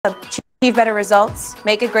achieve better results,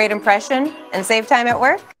 make a great impression, and save time at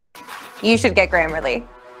work, you should get Grammarly.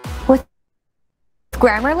 With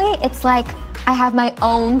Grammarly, it's like I have my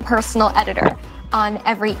own personal editor on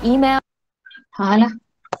every email.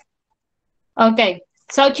 Okay,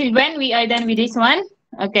 so children, we are done with this one.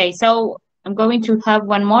 Okay, so I'm going to have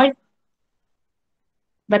one more,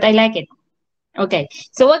 but I like it. Okay,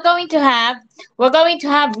 so we're going to have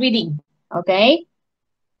reading. Okay,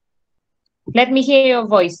 let me hear your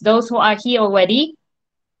voice. Those who are here already.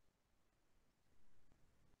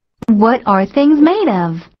 What are things made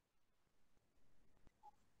of?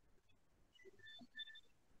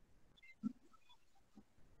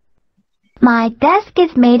 My desk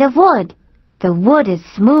is made of wood. The wood is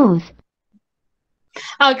smooth.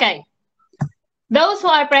 Okay. Those who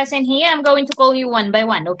are present here, I'm going to call you one by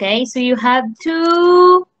one, okay? So you have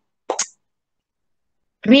to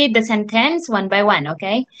read the sentence one by one,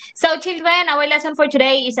 okay? So children, our lesson for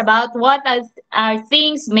today is about what are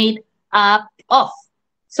things made up of.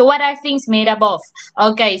 So what are things made up of?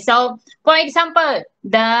 Okay, so for example,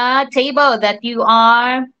 the table that you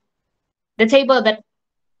are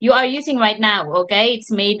using right now, okay?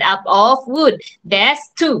 It's made up of wood. That's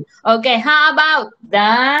two. Okay, how about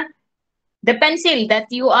the pencil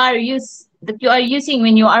that you are using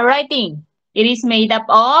when you are writing? It is made up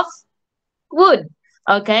of wood.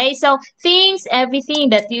 Okay, so everything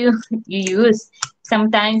that you use,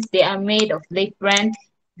 sometimes they are made of different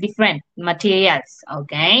materials.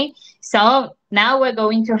 Okay, so now we're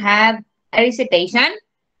going to have a recitation.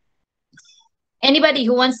 Anybody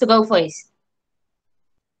who wants to go first?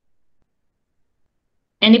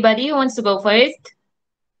 Anybody who wants to go first?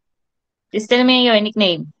 Just tell me your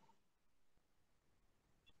nickname.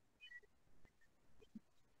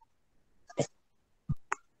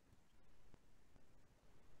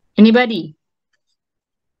 Anybody?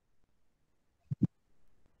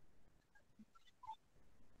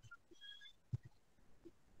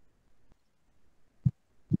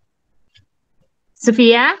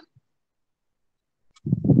 Sophia?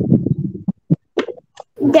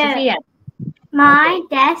 Sophia. My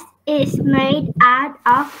desk is made out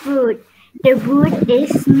of wood. The wood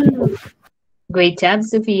is smooth. Great job,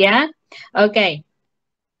 Sophia. Okay.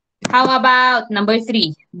 How about number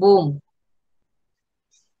 3? Boom.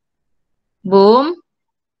 Boom.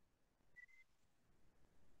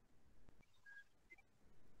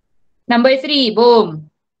 Number 3, boom.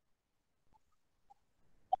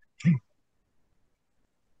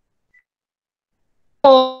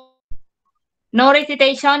 No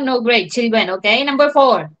recitation, no grade, children. Okay, number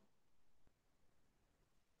 4.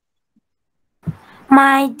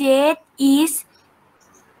 My desk is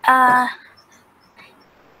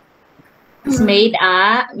made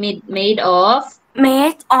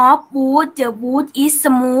of wood. The wood is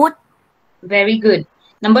smooth. Very good.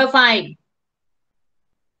 Number 5.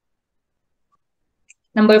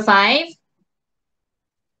 Number 5.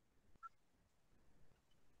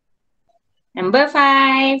 Number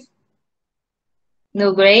 5.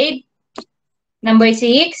 No grade. Number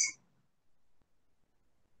 6.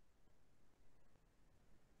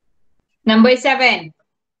 Number 7.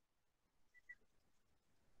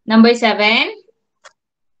 Number 7.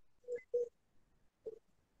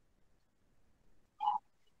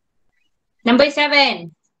 Number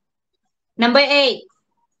 7. Number 8.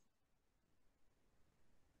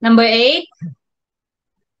 Number 8.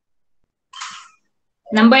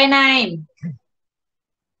 Number 9.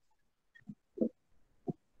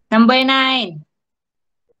 Number 9.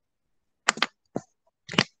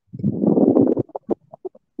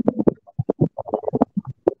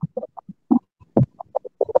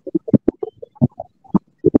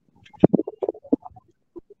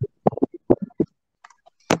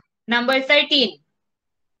 Number 13.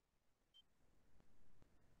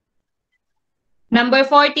 Number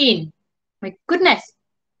 14. My goodness.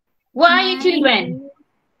 Where are you, children?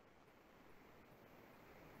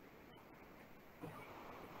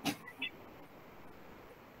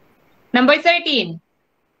 Number 13.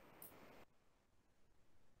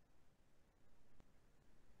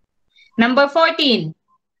 Number 14.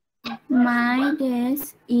 My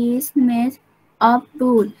desk is made of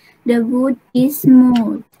wood. The wood is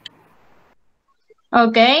smooth.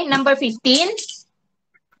 Okay, number 15.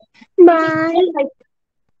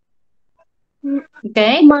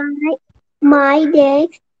 Okay. My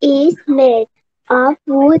desk is made of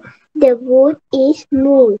wood. The wood is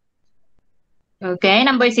smooth. Okay,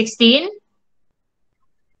 number 16.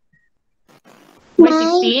 My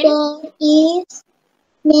desk is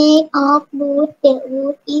made of wood. The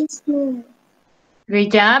wood is smooth.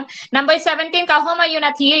 Great job. Number 17, Kahom, are you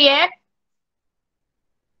not here yet?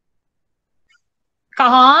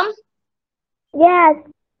 Kahom? Yes.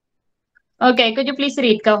 Okay, could you please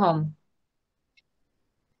read Kahom?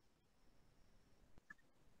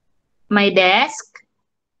 My desk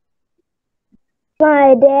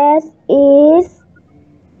My desk is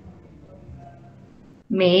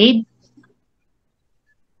made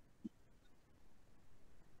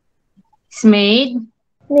is made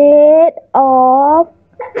made of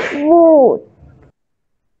wood.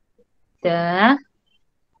 the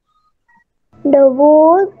The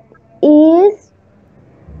wood is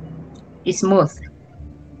smooth.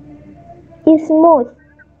 smooth.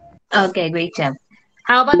 Okay, great job.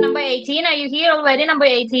 How about number 18? Are you here already? Number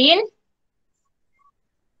 18?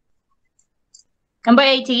 Number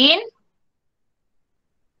 18?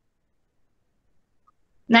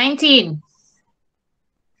 19?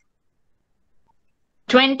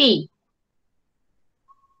 20?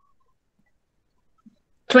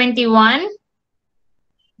 21?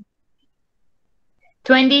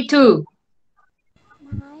 22?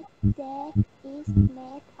 My desk is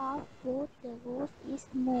made of wood. The wood is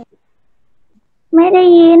smooth. ไม่ได้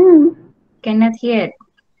ยิน Cannot hear.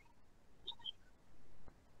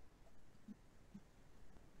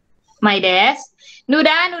 My desk.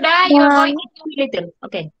 Nuda, you are going to do little.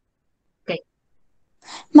 Okay.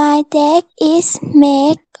 My desk is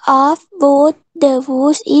made of wood. The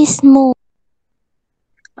wood is smooth.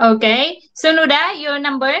 Okay. So Nuda, your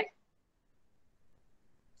number?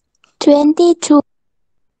 22.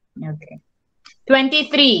 Okay.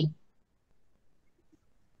 23.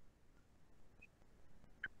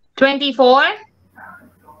 24.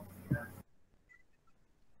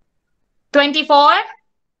 24.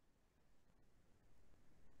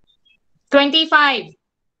 25.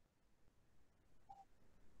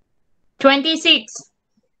 26.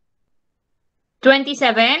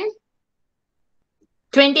 27.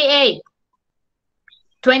 28.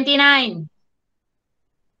 29.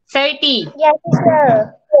 30. Yes,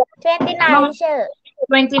 teacher. 29, No. teacher.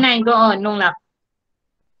 29. Go on, Nung Lap.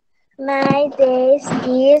 My desk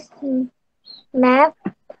is made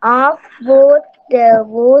of wood. The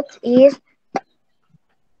wood is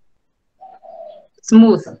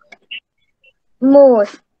Smooth. smooth.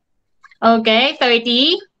 Okay.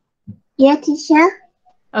 30. Yes, teacher.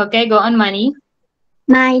 Okay, go on, Money.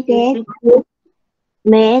 My desk is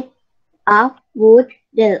made of wood.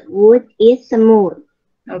 The wood is smooth.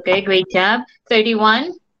 Okay, great job.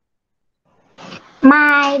 31.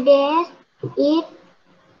 My desk is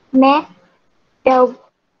made of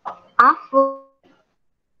wood.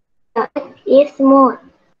 The wood is smooth.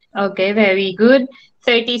 Okay, very good.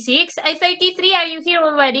 36. 33. Are you here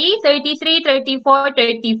already? 33, 34,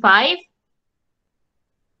 35.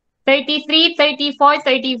 33, 34,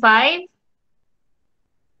 35.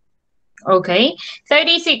 Okay.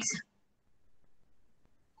 36.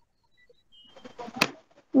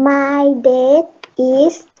 My desk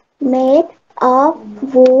is made of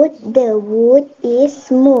wood. The wood is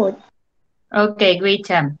smooth. Okay, great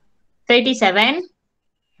job. 37.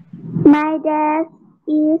 My desk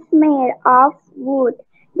is made of wood.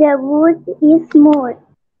 The wood is smooth.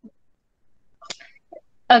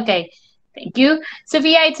 Okay, thank you.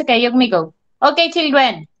 Sophia, it's okay. You may go. Okay,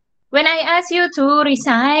 children. When I ask you to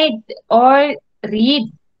recite or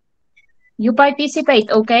read, you participate,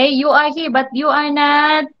 okay? You are here, but you are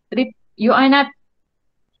not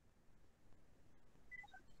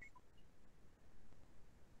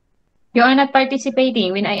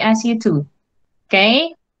participating when I ask you to.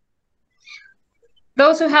 Okay?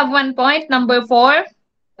 Those who have 1 point, number 4.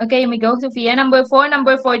 Okay, we go, Sophia. Number 4,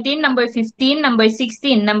 number 14, number 15, number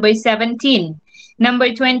 16, number 17,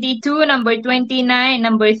 number 22, number 29,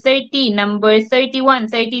 number 30, number 31,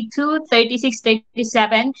 32, 36,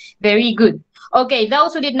 37. Very good. Okay,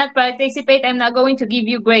 those who did not participate, I'm not going to give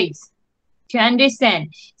you grades. Do you understand?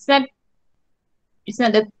 It's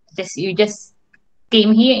not that you just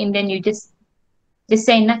came here and then you just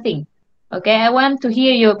say nothing. Okay, I want to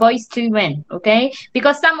hear your voice, children. Okay,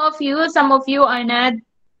 because some of you are not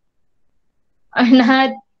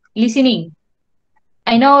listening.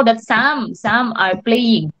 I know that some are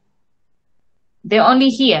playing. They're only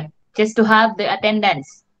here just to have the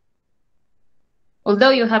attendance.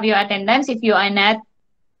 Although you have your attendance, if you are not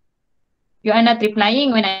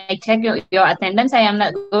replying when I check your attendance, I am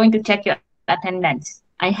not going to check your attendance.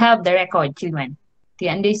 I have the record, children. Do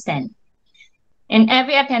you understand? And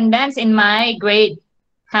every attendance in my grade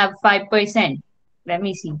have 5%. Let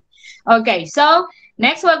me see. Okay, so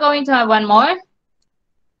next we're going to have one more.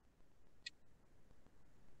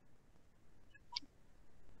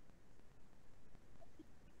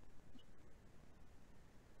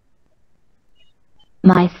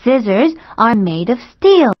 My scissors are made of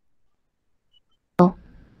steel.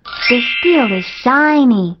 The steel is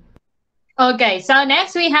shiny. Okay, so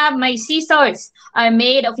next we have my scissors are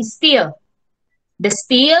made of steel. The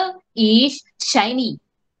steel is shiny.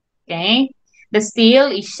 Okay, the steel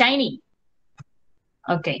is shiny.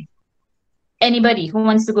 Okay, anybody who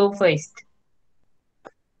wants to go first?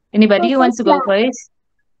 Anybody who wants to go first?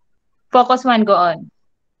 Focus one, go on.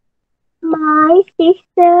 My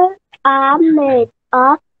sisters are made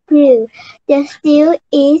of steel. The steel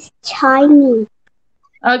is shiny.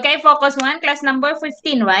 Okay, focus one, class number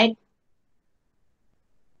 15, right?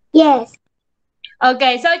 Yes.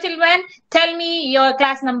 Okay, so children, tell me your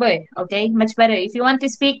class number. Okay, much better. If you want to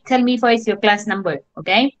speak, tell me first your class number.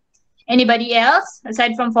 Okay. Anybody else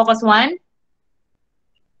aside from focus one?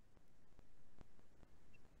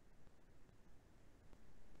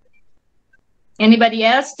 Anybody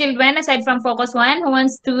else, children, aside from focus one, who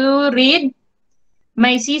wants to read?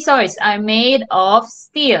 My scissors are made of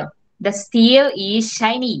steel. The steel is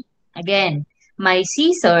shiny. Again, my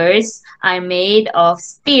scissors are made of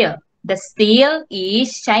steel. The steel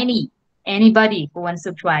is shiny. Anybody who wants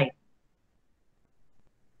to try?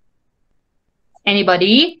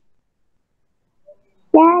 Anybody?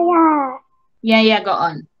 Yeah, go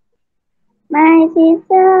on. My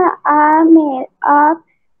sisters are made of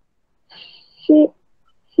steel.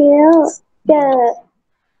 The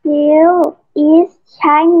steel is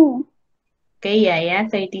shiny. Okay, yeah,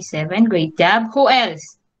 37. Great job. Who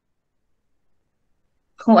else?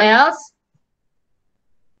 Who else?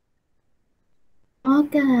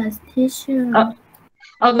 August, teacher.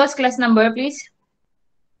 August, class number, please.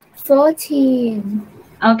 14.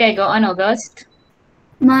 Okay, go on, August.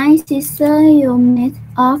 My sister you made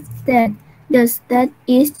of that. The stud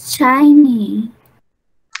is shiny.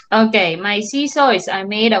 Okay, my scissors are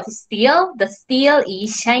made of steel. The steel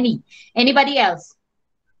is shiny. Anybody else?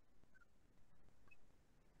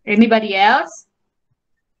 Anybody else?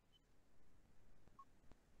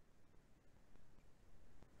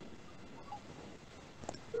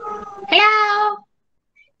 Hello?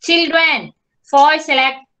 Children, four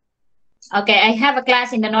select. Okay, I have a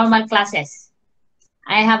class in the normal classes.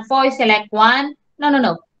 I have four select one.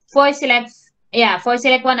 No. Four select, four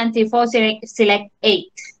select one until four select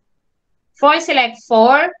eight. Four select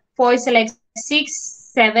four, four select six,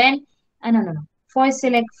 seven. No. Four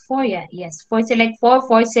select four, yes. Four select four,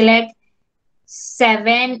 four select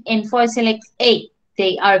seven, and four select eight.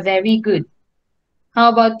 They are very good.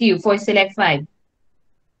 How about you? Four select five.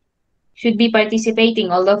 Should be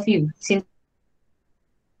participating, all of you, since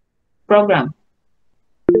program.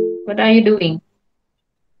 What are you doing?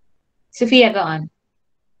 Sophia, go on.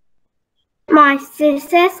 My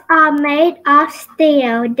scissors are made of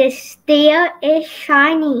steel. The steel is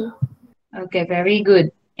shiny. Okay, very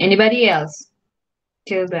good. Anybody else?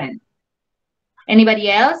 Children. Anybody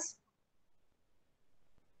else?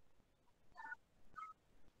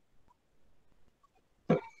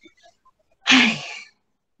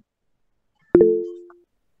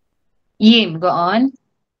 Yim, go on.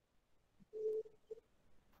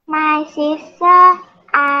 My scissors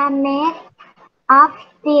are made of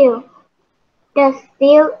steel. The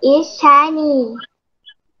steel is shiny.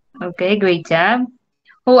 Okay, great job.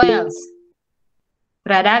 Who else?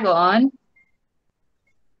 Radha, go on.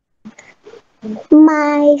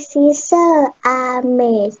 My scissors are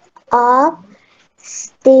made of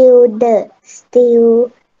steel. The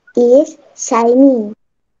steel is shiny.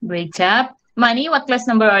 Great job. Mani, what class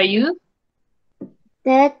number are you?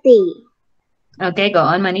 30. Okay, go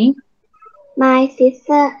on, Mani. My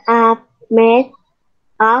scissors are made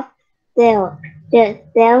of steel. The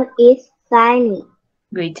steel is shiny.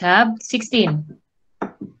 Great job. 16.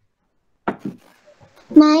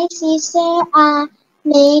 My scissors are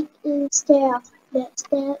made in steel. The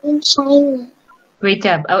steel is shiny. Great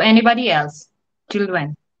job. Oh, anybody else?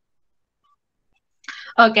 Children.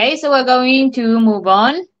 Okay, so we're going to move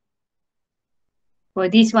on for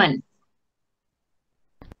this one.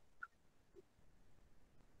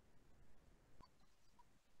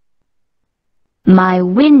 My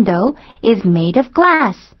window is made of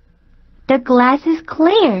glass. The glass is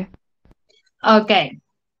clear. Okay.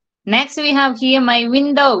 Next we have here, my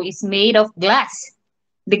window is made of glass.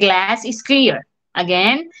 The glass is clear.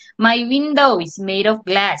 Again, my window is made of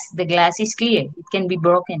glass. The glass is clear. It can be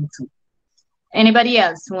broken too. Anybody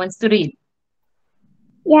else who wants to read?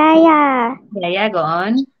 Yeah. Yeah, go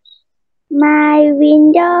on. My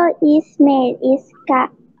window is made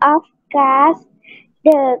of glass.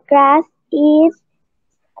 The glass is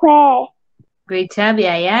square. Great job,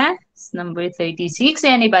 yeah. It's number 36.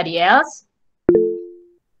 Anybody else?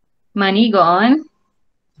 Mani, go on.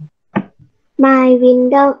 My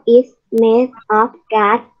window is made of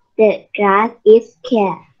glass. The glass is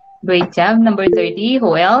clear. Great job. Number 30.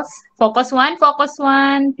 Who else? Focus one. Focus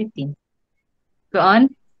one. 15. Go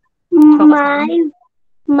on.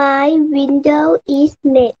 My window is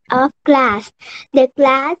made of glass. The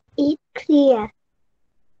glass is clear.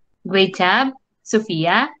 Great job.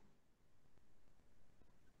 Sophia.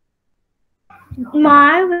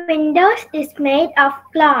 My window is made of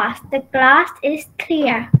glass. The glass is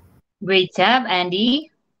clear. Great job. Andy.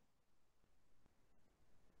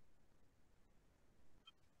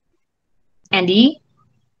 Andy.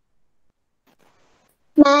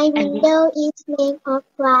 My window is made of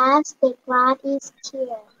glass. The glass is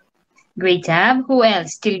clear. Great job. Who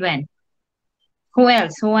else? Children. Who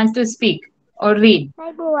else? Who wants to speak or read?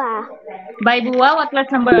 Bye, Bua. Bye, Bua. What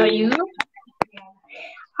class number are you?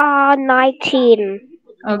 19.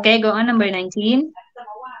 Okay, go on. Number 19.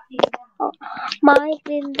 My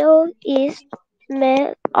window is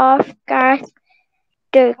made of glass.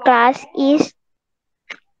 The glass is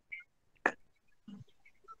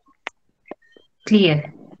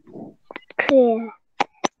Clear. clear.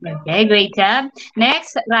 Okay, great job.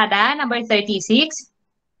 Next, Radha, number 36.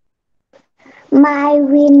 My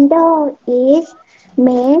window is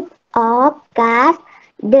made of glass.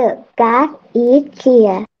 The glass is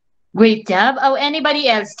clear. Great job. Oh, anybody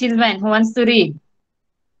else? Children, who wants to read?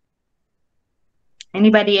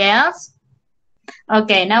 Anybody else?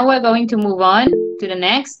 Okay, now we're going to move on to the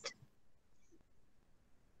next.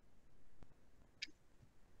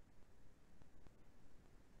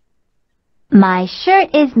 My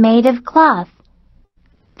shirt is made of cloth.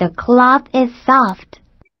 The cloth is soft.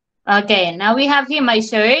 Okay, now we have here, my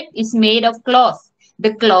shirt is made of cloth.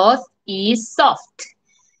 The cloth is soft.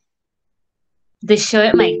 The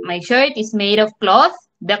shirt, my shirt is made of cloth.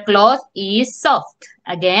 The cloth is soft.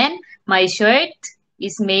 Again, my shirt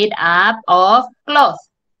is made up of cloth.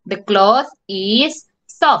 The cloth is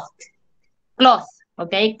soft. Cloth,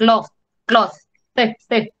 okay, cloth, cloth,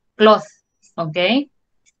 cloth, okay,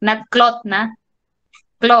 not cloth, na,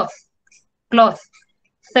 cloth, cloth,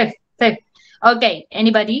 okay.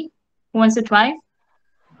 Anybody who wants to try?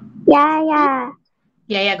 Yeah.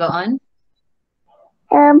 Yeah, go on.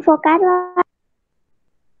 Focus.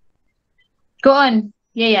 Go on.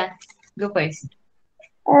 Yeah. Go first.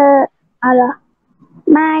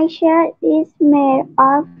 My shirt is made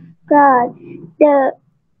of cloth. The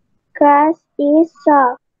cloth is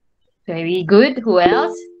soft. Very good. Who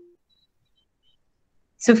else?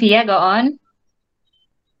 Sophia, go on.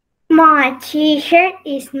 My t-shirt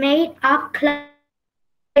is made of cloth.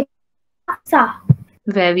 Soft.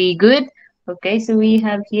 Very good. Okay, so we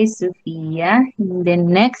have here Sophia. And then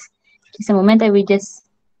next, just a moment, I will just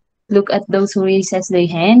look at those who raises their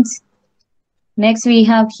hands. Next, we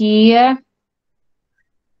have here,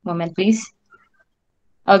 moment please.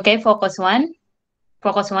 Okay, focus one.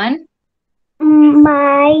 Focus one.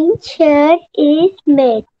 My shirt is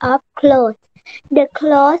made of cloth. The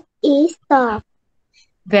cloth is soft.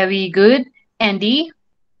 Very good. Andy.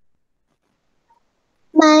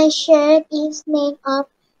 My shirt is made of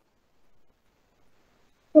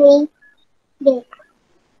crepe. The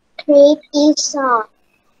crepe is soft.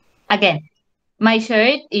 Again, my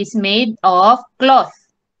shirt is made of cloth.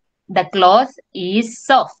 The cloth is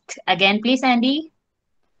soft. Again, please, Andy.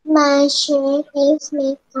 My shirt is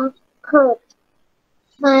made of coat.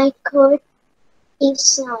 My coat is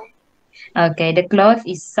soft. Okay, the cloth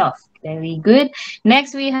is soft. Very good.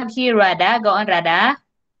 Next, we have here Radha. Go on, Radha.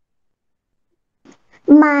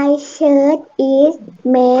 My shirt is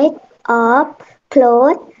made of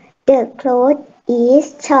cloth. The cloth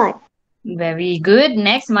is short. Very good.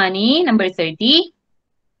 Next, Mani, number 30.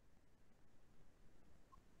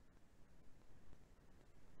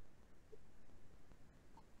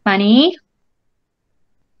 Mani.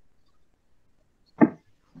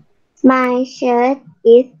 My shirt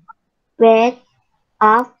is made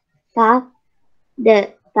of soft.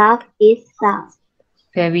 The soft is soft.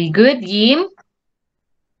 Very good. Yim.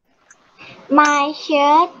 My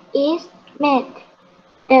shirt is made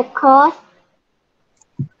the coat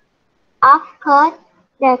of coat.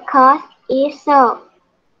 The coat is soft.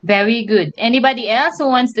 Very good. Anybody else who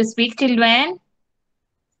wants to speak, children?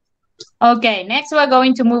 Okay, next we're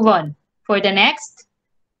going to move on for the next.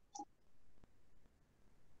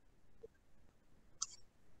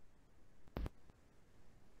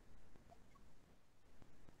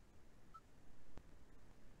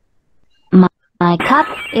 My cup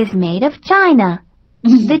is made of china.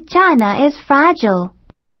 The china is fragile.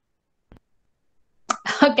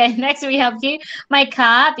 Okay, next we have here, my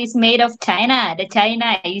cup is made of china. The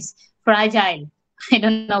china is fragile. I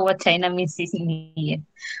don't know what china means in here.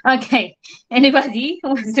 Okay, anybody who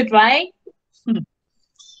wants to try?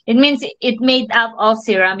 It means it made up of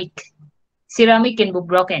ceramic. Ceramic can be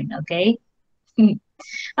broken, okay?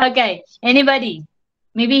 Okay, anybody?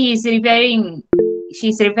 Maybe she's referring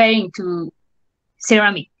to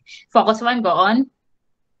ceramic. Focus 1, go on.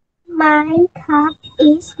 My cup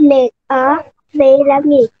is made of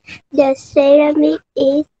ceramic. The ceramic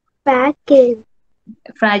is fragile.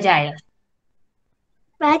 Fragile.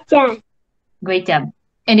 Fragile. Great job.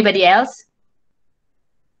 Anybody else?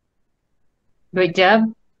 Great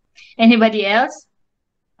job. Anybody else?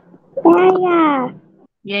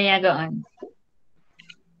 Yeah. Go on.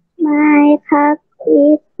 My cup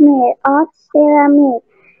is made of ceramic.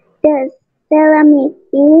 The ceramic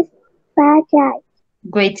is fragile.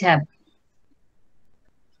 Great job.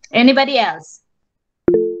 Anybody else?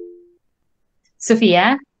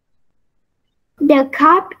 Sophia? The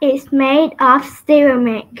cup is made of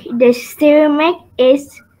ceramic. The ceramic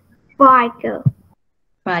is fragile.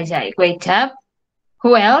 Fragile. Great job.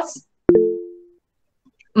 Who else?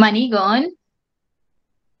 Money, go on.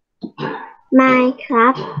 My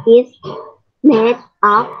cup is made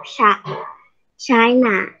of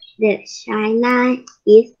china. The china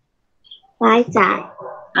is fragile.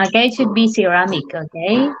 Okay, it should be ceramic,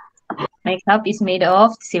 okay? My cup is made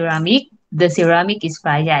of ceramic. The ceramic is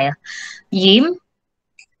fragile. Yim?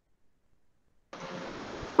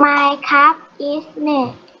 My cup is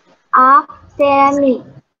made of ceramic.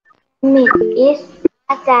 Ceramic is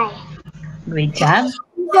fragile. Great job.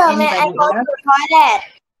 May I Anybody go else? to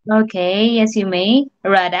toilet? Okay, yes, you may.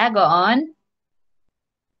 Radha, go on.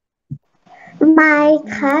 My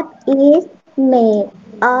cup is made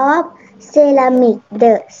of ceramic.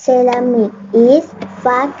 The ceramic is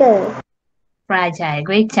fragile. Fragile.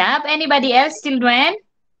 Great job. Anybody else, children?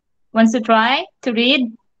 Wants to try to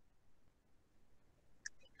read?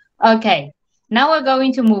 Okay. Now we're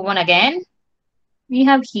going to move on again. We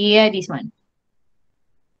have here this one.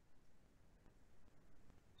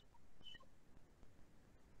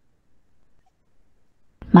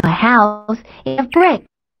 My house is of brick.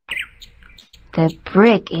 The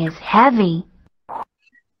brick is heavy.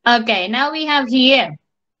 Okay, now we have here.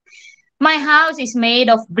 My house is made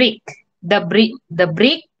of brick. The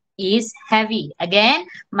brick is heavy. Again,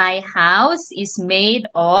 my house is made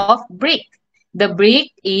of brick. The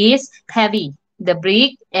brick is heavy. The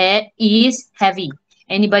brick is heavy.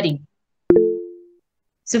 Anybody?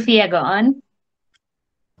 Sophia, go on.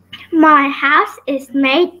 My house is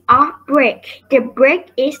made of brick. The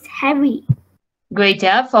brick is heavy. Great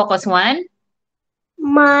job. Focus 1.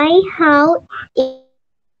 My house is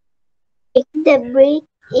the brick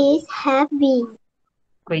is heavy.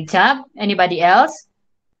 Great job. Anybody else?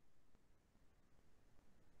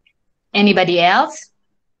 Anybody else?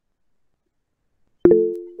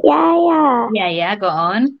 Yeah. Go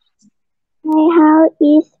on. My house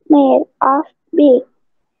is made of brick.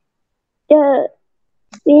 The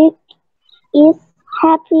brick is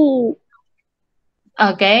heavy.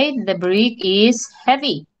 Okay, the brick is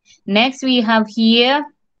heavy. Next, we have here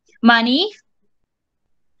money.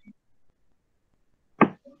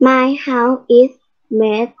 My house is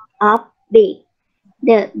made of brick.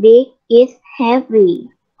 The brick is heavy.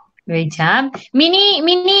 Great job.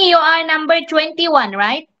 Minnie, you are number 21,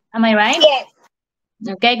 right? Am I right? Yes.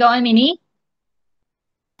 Okay, go on, Minnie.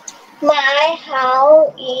 My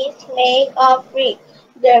house is made of brick.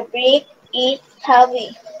 The brick is heavy.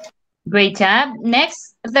 Great job.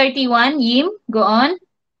 Next, 31, Yim, go on.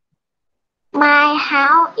 My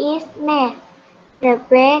house is made the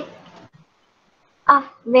brick of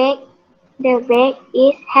brick. The brick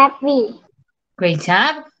is heavy. Great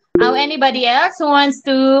job. Now, anybody else who wants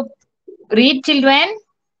to read, children?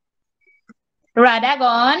 Radha, go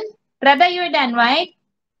on. Radha, you're done, right?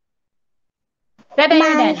 Radha,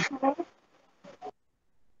 you're done.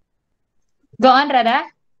 Go on, Radha.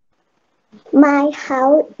 My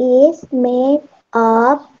house is made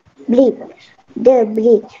of brick. The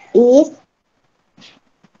brick is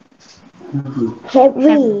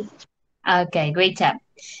heavy. Okay, great job.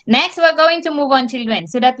 Next, we're going to move on, children,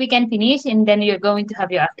 so that we can finish and then you're going to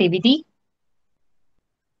have your activity.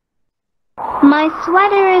 My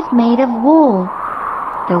sweater is made of wool.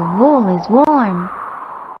 The wool is warm.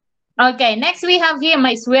 Okay, next we have here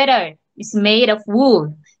my sweater is made of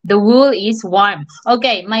wool. The wool is warm.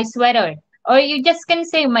 Okay, my sweater. Or you just can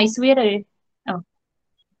say my sweater. Oh,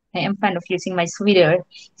 I am fond of using my sweater.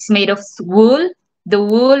 It's made of wool. The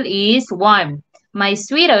wool is warm. My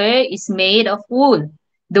sweater is made of wool.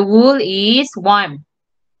 The wool is warm.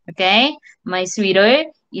 Okay, my sweater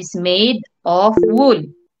is made of wool.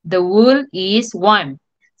 The wool is warm.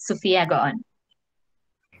 Sophia, go on.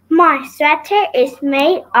 My sweater is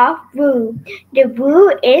made of wool. The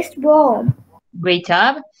wool is warm. Great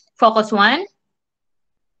job. Focus 1.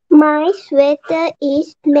 My sweater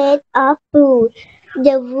is made of wool.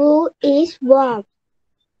 The wool is warm.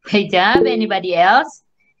 Great job. Anybody else?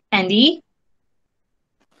 Andy?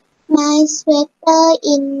 My sweater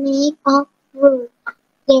is made of wool.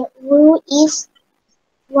 The wool is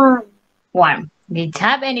warm. Warm. Good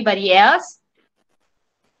job. Anybody else?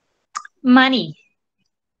 Money.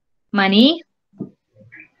 Money.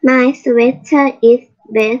 My sweater is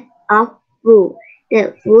made of wool.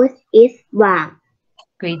 The wool is warm.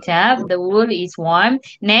 Great job. The wool is warm.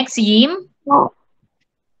 Next, Yim.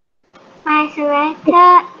 My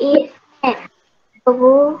sweater is made of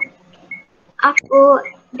wool.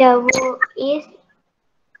 The wool is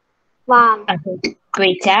warm. Okay.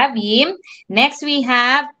 Great job, Yim. Next, we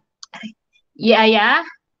have Yaya.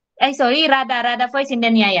 Sorry, Rada first and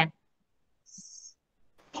then Yaya.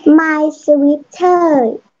 My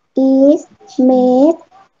sweater is made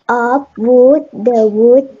of wool. The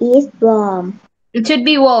wool is warm. It should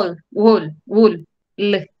be wool. Wool.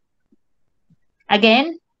 L.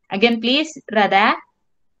 Again, please, Rada.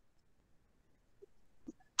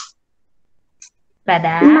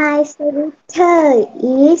 My sweater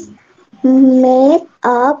is made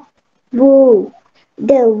of wool.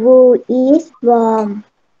 The wool is warm.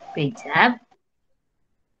 Great job.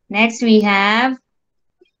 Next, we have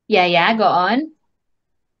Yaya. Go on.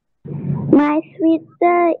 My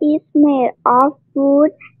sweater is made of wool.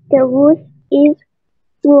 The wool is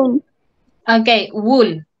warm. Okay,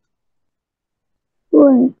 wool.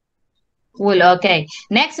 Wool. Wool, okay.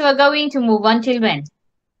 Next, we're going to move on, children.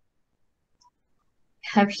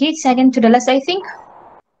 Have hit second to the last, I think.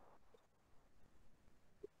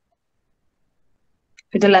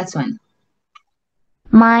 To the last one.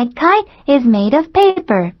 My kite is made of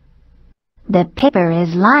paper. The paper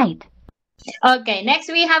is light. Okay,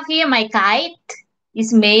 next we have here my kite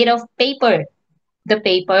is made of paper. The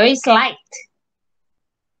paper is light.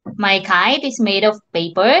 My kite is made of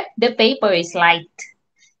paper. The paper is light.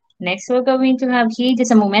 Next, we're going to have here,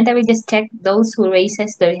 just a moment, I will just check those who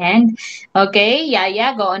raises their hand. Okay,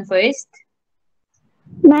 Yaya, go on first.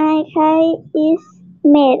 My kite is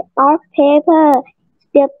made of paper.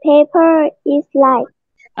 The paper is light.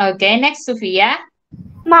 Okay, next, Sophia.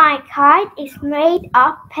 My kite is made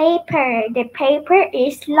of paper. The paper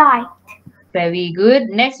is light. Very good.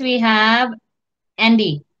 Next, we have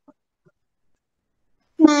Andy.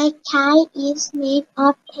 My kite is made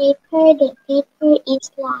of paper. The paper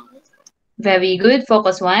is light. Very good.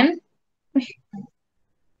 Focus 1.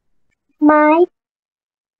 My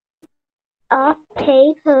of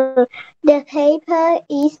paper. The paper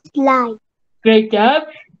is light. Great job.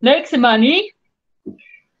 Next, Money.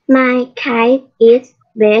 My kite is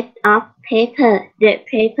made of paper. The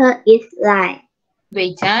paper is light.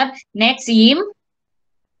 Great job. Next, Yim.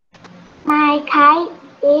 My kite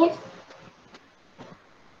is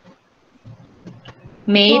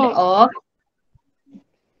Made of.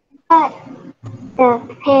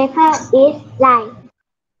 the paper is light.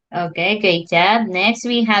 Okay, great job. Next,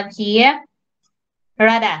 we have here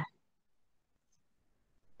Rada.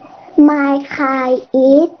 My kite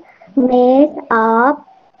is made of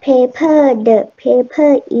paper. The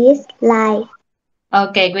paper is light.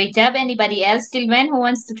 Okay, great job. Anybody else, children, who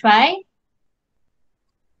wants to try?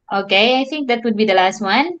 Okay, I think that would be the last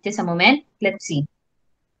one. Just a moment. Let's see.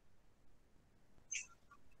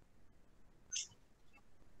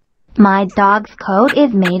 My dog's coat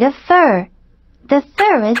is made of fur. The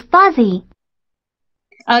fur is fuzzy.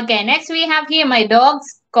 Okay, next we have here my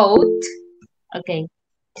dog's coat. Okay,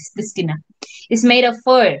 it's made of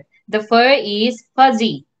fur. The fur is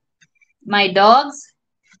fuzzy. My dog's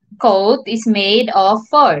coat is made of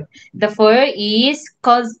fur. The fur is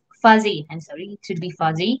fuzzy. I'm sorry, it should be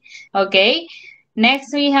fuzzy. Okay.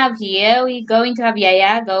 Next we have here, we're going to have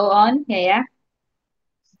Yaya. Go on, Yaya.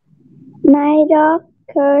 My dog's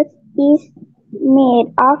coat is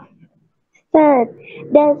made of fur.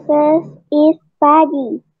 The fur is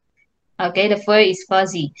fuzzy. Okay, the fur is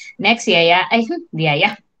fuzzy. Next, Yaya.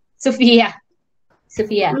 Yaya. Sophia.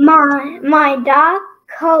 My dog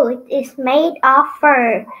coat is made of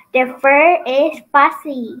fur. The fur is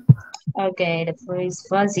fuzzy. Okay, the fur is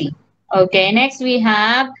fuzzy. Okay, next we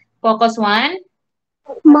have Focus 1.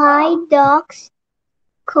 My dog's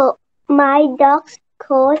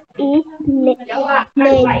coat is made of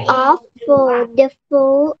fur. The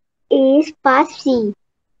fur is fuzzy.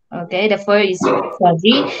 Okay, the fur is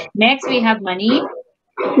fuzzy. Next we have Money.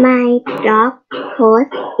 My dog coat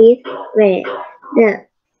is red. The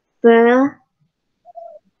fur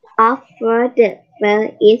the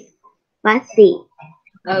fur is fuzzy.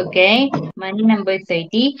 Okay, Money number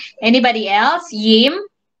 30. Anybody else? Yim.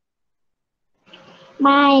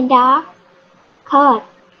 My dog coat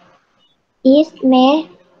is made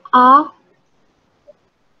of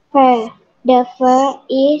fur. The fur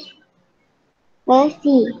is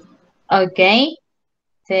fuzzy. Okay.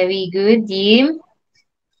 Very good, Jim.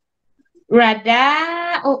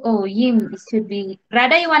 Rada. Oh, Jim. It should be.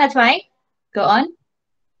 Rada, you want to try? Go on.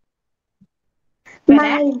 Rada?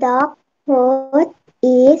 My dog coat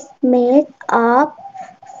is made of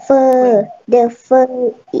fur. The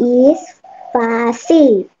fur is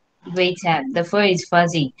fuzzy. Great job. The fur is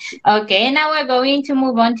fuzzy. Okay, now we're going to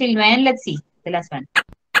move on, children. Let's see. The last one.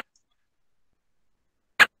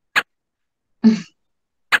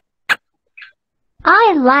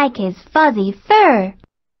 I like his fuzzy fur.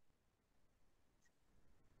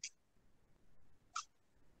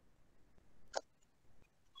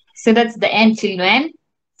 So that's the end, children.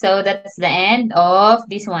 So that's the end of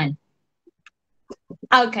this one.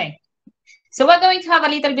 Okay. So we're going to have a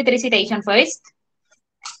little bit recitation first.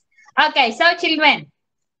 Okay, so children,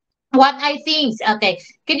 what are things? Okay,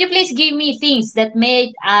 could you please give me things that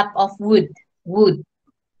made up of wood? Wood.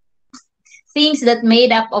 Things that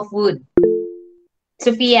made up of wood.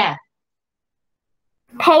 Sophia.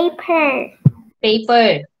 Paper.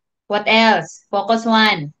 Paper. What else? Focus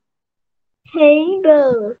one.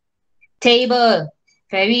 Table. Table.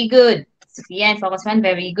 Very good. Sophia and focus one.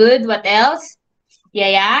 Very good. What else?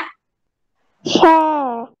 Yeah.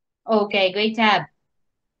 Chair. Okay, great job.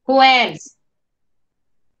 Who else?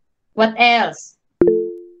 What else?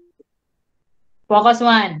 Focus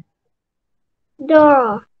one.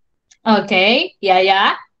 Door. Okay.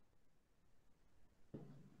 Yeah.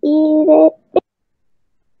 What?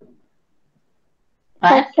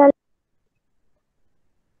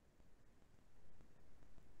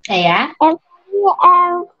 Yeah.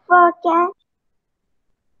 And forget.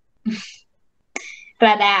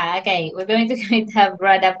 Rada. Okay, we're going to have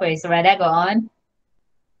Rada first. Rada, go on.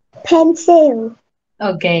 Pencil.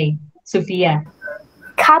 Okay. Sophia.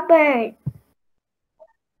 Cupboard.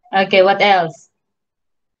 Okay, what else?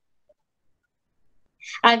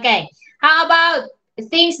 Okay. How about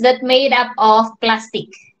things that made up of plastic?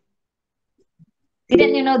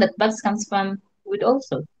 Didn't you know that bugs comes from wood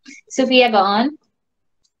also? Sophia, go on.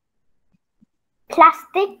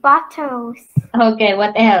 Plastic bottles. Okay,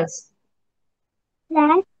 what else?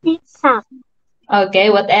 Plastic cup. Okay,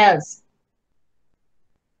 what else?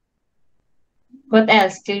 What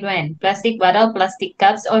else, children? Plastic bottle, plastic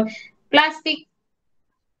cups, or plastic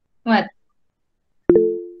what?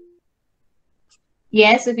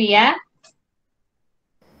 Yes, Sophia?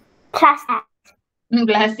 Plastic.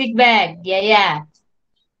 Plastic bag. Yeah.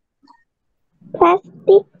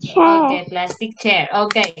 Plastic chair. Okay, plastic chair.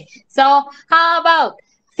 Okay. So, how about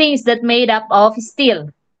things that made up of steel?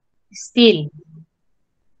 Steel.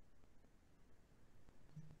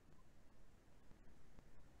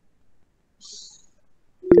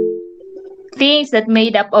 Things that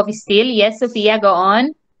made up of steel. Yes, Sophia, go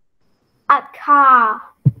on. A car.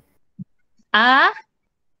 A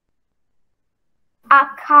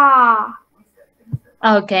car.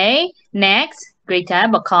 Okay. Next. Great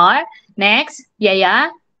job. A car. Next.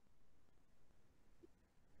 Yeah.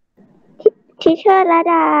 Teacher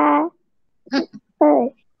Rada.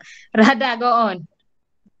 First. Rada, go on.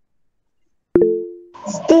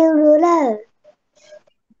 Steel ruler.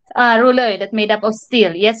 Ruler that made up of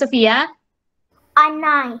steel. Yes, Sophia? A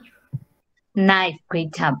knife. Knife.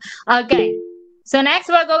 Great job. Okay. So next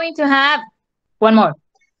we're going to have one more.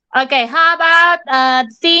 Okay. How about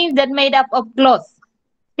things that made up of cloth?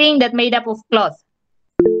 Thing that made up of cloth.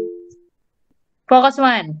 Focus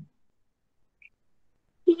one.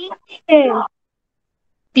 T-shirt.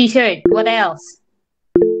 T-shirt. What else?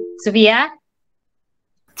 Sophia?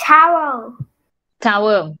 Towel.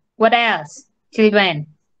 Towel. What else? Children?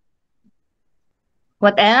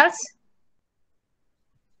 What else?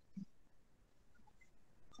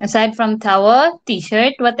 Aside from towel,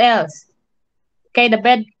 T-shirt, what else? Okay,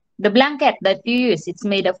 the blanket that you use, it's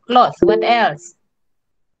made of cloth. What else?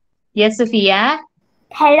 Yes, Sophia?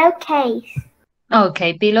 Pillowcase.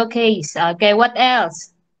 Okay, pillowcase. Okay, what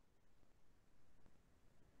else?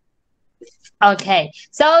 Okay,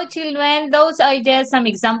 so children, those are just some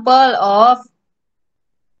example of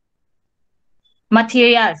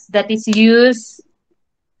materials that is used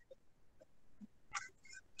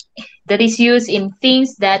in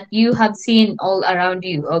things that you have seen all around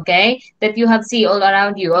you. Okay, that you have seen all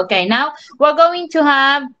around you. Okay, now we're going to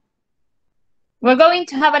have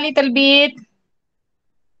a little bit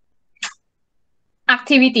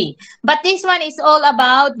activity, but this one is all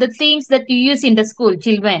about the things that you use in the school,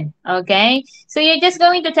 children. Okay, so you're just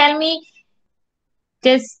going to tell me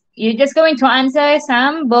just You're just going to answer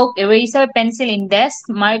some book, eraser, pencil, index,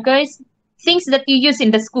 markers, things that you use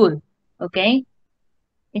in the school. Okay?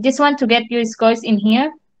 You just want to get your scores in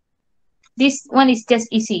here. This one is just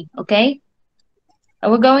easy. Okay?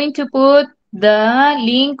 We're going to put the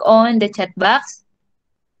link on the chat box.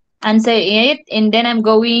 Answer it, and then I'm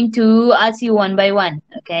going to ask you one by one.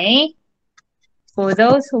 Okay? For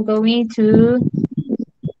those who are going to,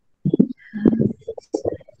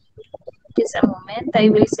 just a moment, I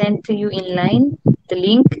will send to you in line the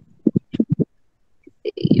link.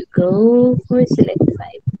 There you go for select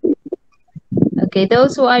 5. Okay,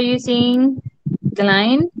 those who are using the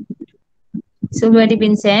line, it's already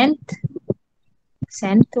been sent.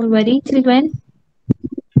 Sent already, children.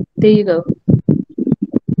 There you go.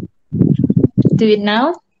 Do it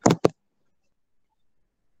now.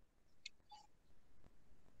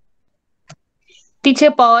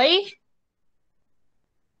 Teacher Boy.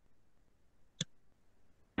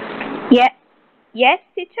 Yeah. Yes,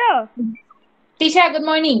 teacher. Teacher, good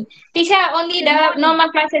morning. Teacher, only the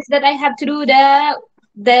normal classes that I have to do the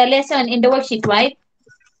lesson in the worksheet, right?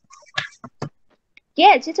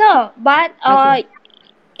 Yeah, teacher. But Okay.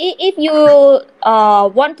 if you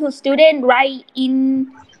want to student write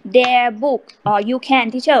in their book, you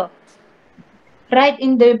can, teacher. Write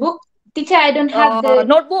in the book. Teacher, I don't have the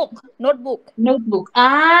Notebook. notebook.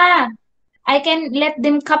 I can let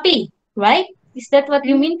them copy, right? Is that what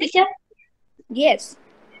you mean, teacher? Yes.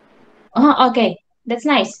 Oh, okay. That's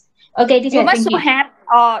nice. Okay, You teacher, must thank to you.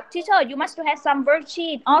 have teacher. You must to have some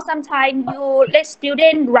worksheet, or sometimes you let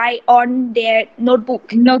student write on their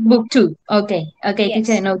notebook. Notebook too. Okay. Okay,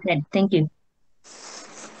 teacher, Yes. noted. Thank you.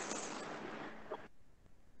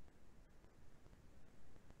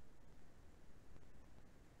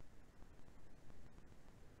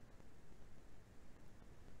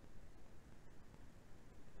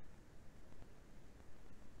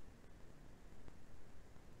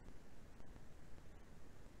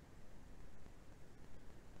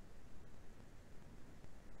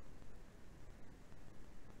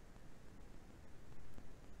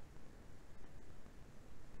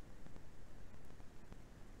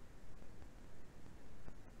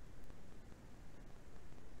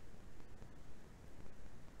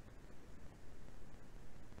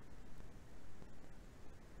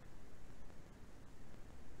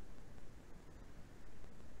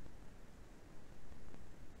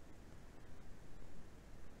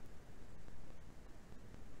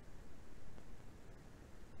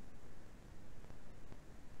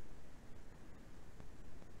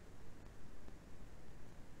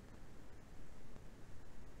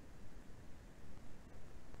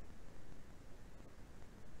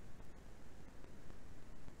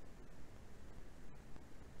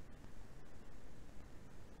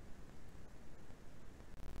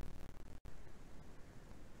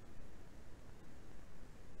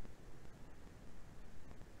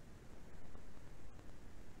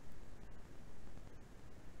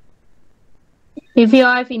 If you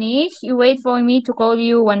are finished, you wait for me to call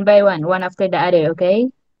you one by one after the other,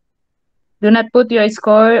 okay? Do not put your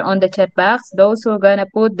score on the chat box. Those who are gonna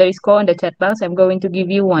put their score on the chat box, I'm going to give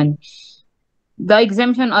you one. The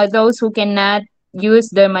exemption are those who cannot use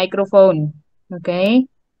their microphone, okay?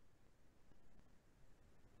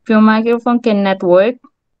 If your microphone cannot work,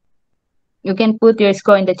 you can put your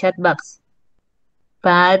score in the chat box.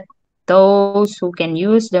 But those who can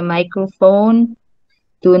use the microphone,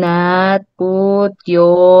 do not put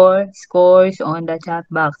your scores on the chat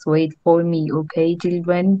box. Wait for me, okay,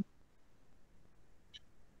 children?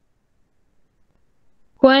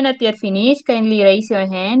 Who are not yet finished, kindly raise your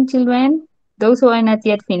hand, children. Those who are not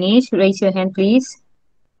yet finished, raise your hand, please.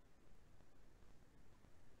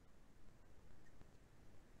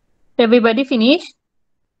 Everybody finished?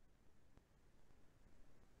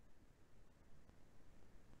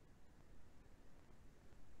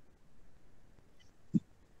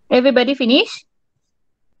 Everybody finished?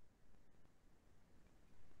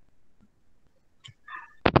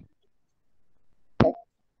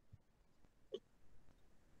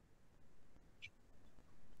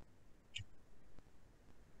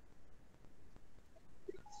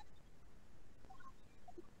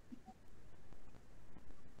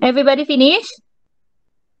 Everybody finished?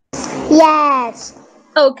 Yes.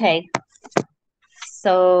 Okay.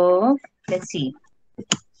 So, let's see.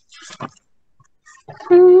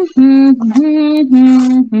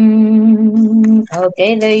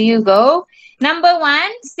 Okay, there you go. Number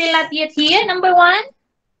one, still not yet here. Number one.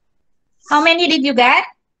 How many did you get?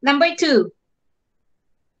 Number two.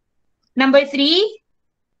 Number three.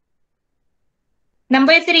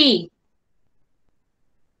 Number three.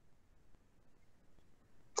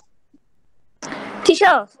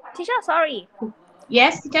 Teacher, sorry.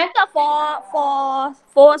 Yes, teacher. For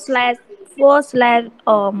 4/5.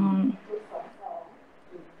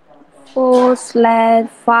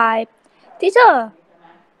 Teacher,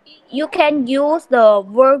 you can use the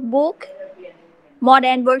workbook more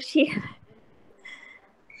than worksheet.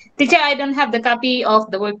 Teacher, I don't have the copy of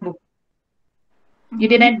the workbook. You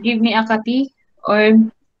didn't give me a copy or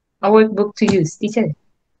a workbook to use, teacher.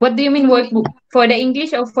 What do you mean workbook? For the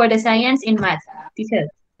English or for the science in math, teacher?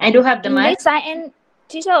 I do have the math. English science,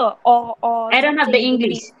 teacher, or I don't have the something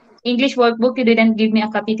English. between. English workbook, you didn't give me a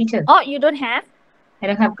copy, teacher. Oh, you don't have? I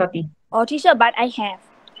don't have copy. Oh, teacher, but I have.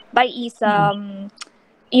 But it's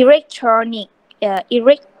electronic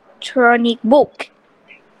book.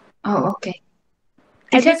 Oh, okay.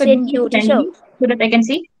 I Teacher, will could send you, please send teacher. me so that I can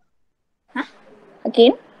see?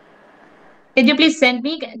 Again? Could you please send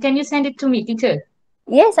me? Can you send it to me, teacher?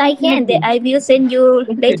 Yes, I can. Yes, I will send you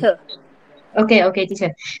yes, later. Okay,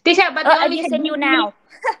 teacher. Teacher, but you I only will had send you given me. now.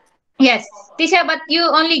 Yes, teacher, but you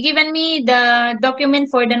only given me the document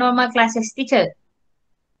for the normal classes, teacher.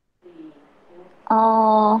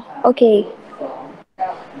 Oh, okay.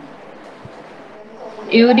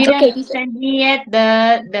 You didn't Okay, teacher. send me yet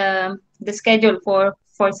the schedule for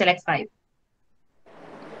select 5.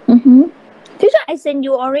 Teacher, I sent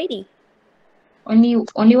you already. Only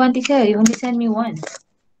one, teacher. You only send me one.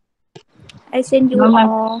 I sent you Normal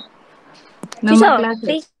all. normal Teacher, classes.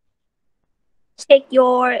 please check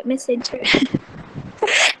your messenger.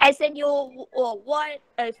 I sent you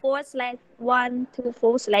 4/1 to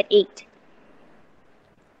 4/8.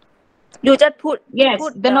 You just put Yes,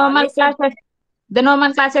 the normal lesson classes. The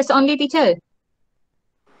normal classes only, teacher.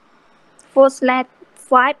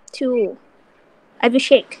 4/5 to. I will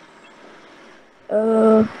check.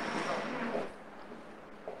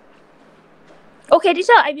 Okay,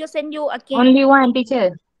 teacher, I will send you again. Only one,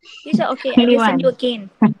 teacher. Teacher, okay, I Only will send you one. again.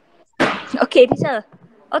 Okay, teacher.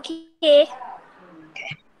 Okay.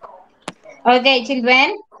 Okay,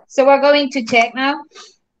 children. So we're going to check now.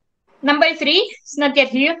 Number 3 is not yet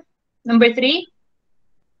here. Number 3.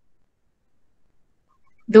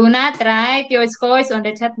 Do not write your scores on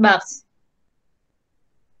the chat box.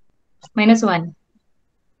 -1.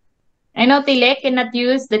 I know Tilek cannot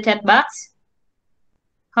use the chat box.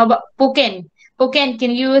 How about Puken? Puken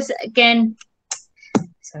can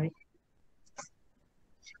sorry.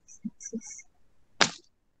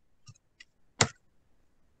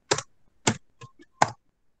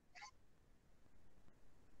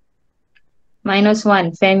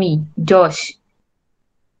 -1. Femi. Josh.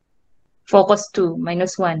 Focus 2.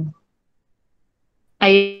 -1.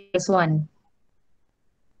 I -1.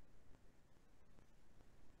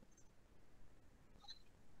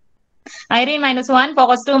 Irene -1.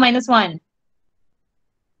 Focus 2 -1.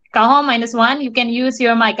 Kaho -1. You can use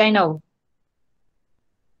your mic, I know.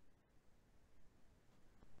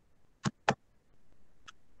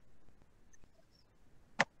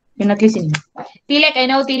 You're not listening. Tilek, I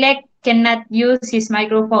know Tilek cannot use his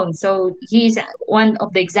microphone, so he's one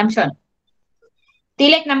of the exemption.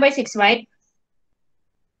 Tilek number 6, right?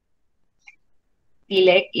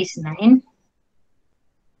 Tilek is 9.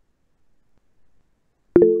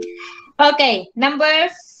 Okay, number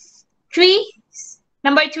 3.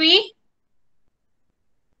 Number 3.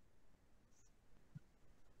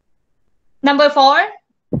 Number 4.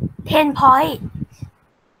 10 point.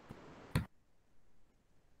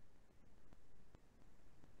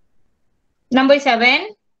 Number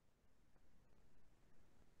 7.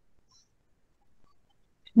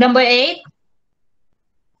 Number 8.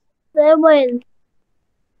 7.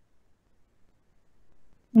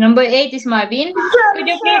 Number 8 is Marvin. Could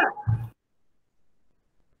you please?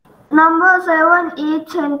 Number 7 is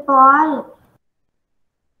 10 point.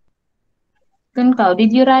 Tunkao,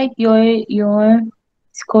 did you write your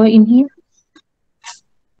score in here?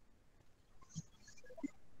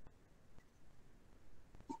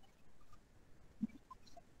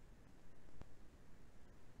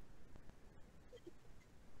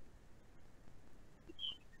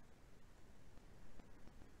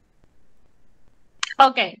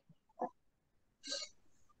 Okay.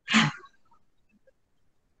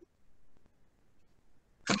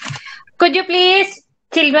 Could you please,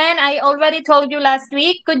 children, I already told you last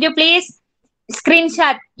week, could you please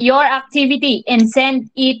screenshot your activity and send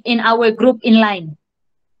it in our group in line?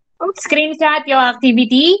 Screenshot your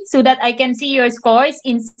activity so that I can see your scores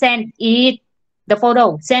and send it the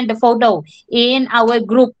photo. Send the photo in our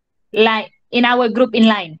group line in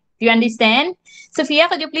line. Do you understand? Sophia,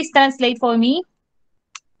 could you please translate for me?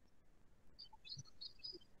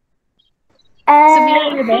 Sophia,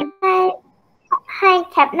 are you there? ให้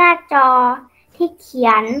แคปหน้าจอที่เขี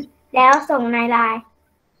ยน แล้วส่งในไลน์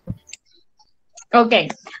Okay.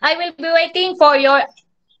 I will be waiting for your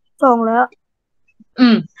ส่งแล้ว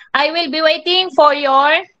I will be waiting for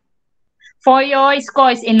your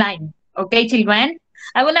scores in line. Okay, children.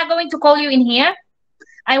 I will not going to call you in here.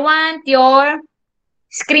 I want your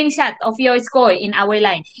screenshot of your score in our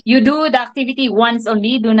line. You do the activity once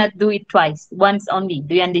only. Do not do it twice. Once only.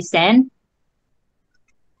 Do you understand?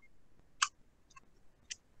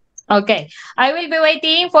 Okay. I will be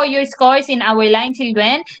waiting for your scores in our line,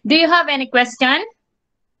 children. Do you have any question?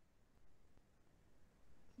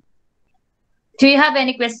 Do you have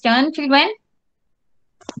any question, children?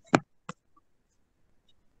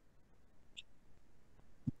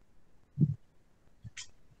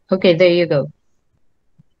 Okay, there you go.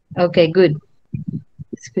 Okay, good.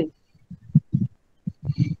 It's good.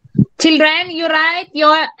 Children, you write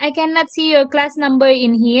your, I cannot see your class number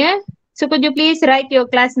in here. So could you please write your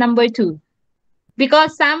class number too?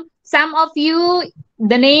 Because some of you,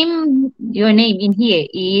 your name in here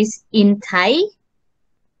is in Thai.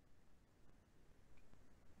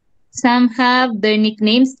 Some have their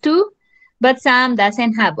nicknames too, but some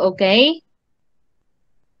doesn't have, okay?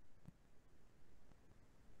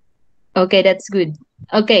 Okay, that's good.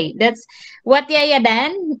 Okay, that's what Yaya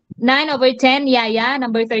done. 9/10, Yaya,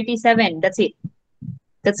 number 37. That's it.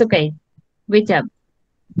 That's okay. Good job.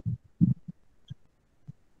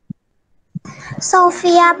 โซเ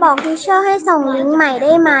ฟียบอกทีเชอร์ให้ส่งลิงก์ใหม่ไ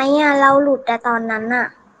ด้ไหมเราหลุดแต่ตอนนั้น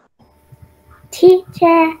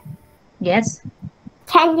Teacher Yes.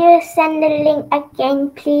 can you send the link again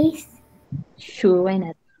please Sure, why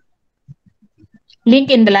not? Link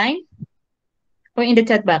in the line or in the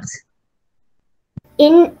chat box?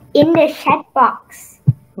 in the chat box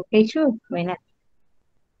Okay, sure, why not?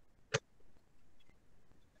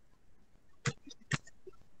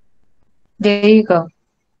 There you go.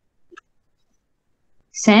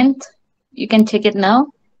 Sent. You can check it now.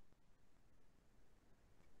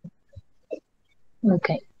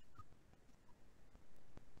 Okay.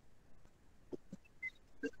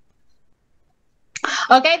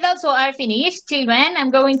 Okay, that's all are finished. Children,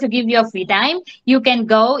 I'm going to give you a free time. You can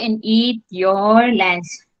go and eat your lunch.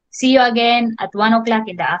 See you again at 1 o'clock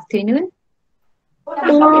in the afternoon.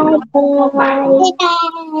 Goodbye.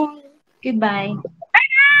 Goodbye.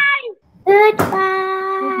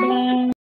 Goodbye.